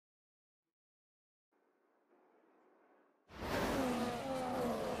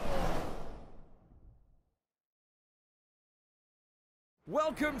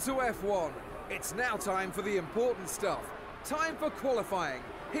Welcome to F1. It's now time for the important stuff. Time for qualifying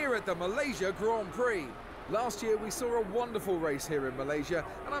here at the Malaysia Grand Prix. Last year we saw a wonderful race here in Malaysia,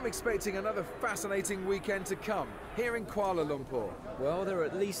 and I'm expecting another fascinating weekend to come here in Kuala Lumpur. Well, there are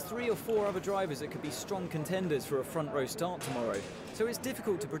at least 3 or 4 other drivers that could be strong contenders for a front row start tomorrow. So it's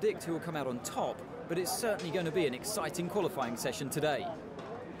difficult to predict who will come out on top, but it's certainly going to be an exciting qualifying session today.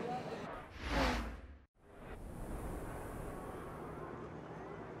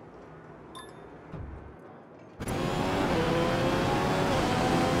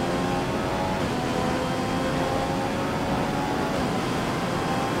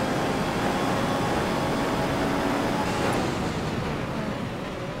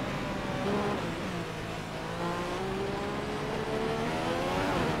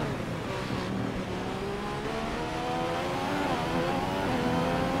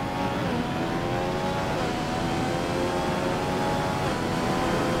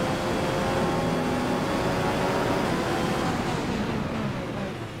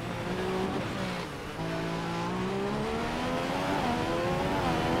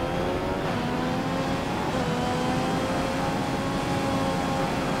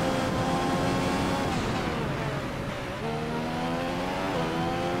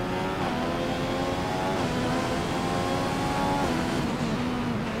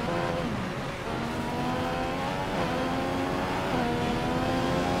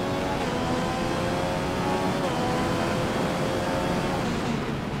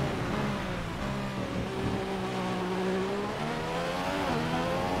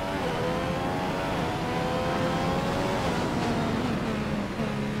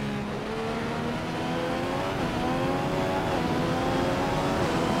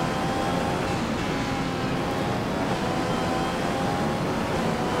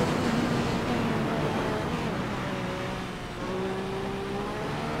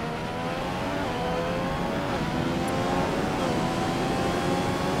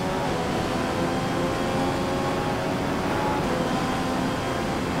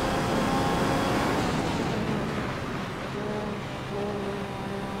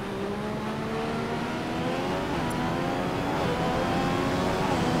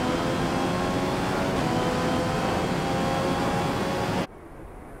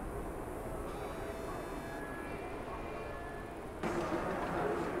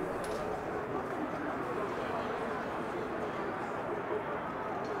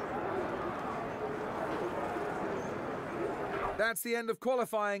 That's the end of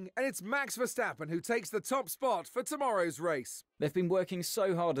qualifying, and it's Max Verstappen who takes the top spot for tomorrow's race. They've been working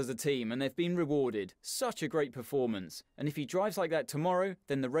so hard as a team and they've been rewarded. Such a great performance. And if he drives like that tomorrow,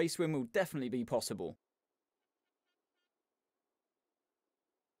 then the race win will definitely be possible.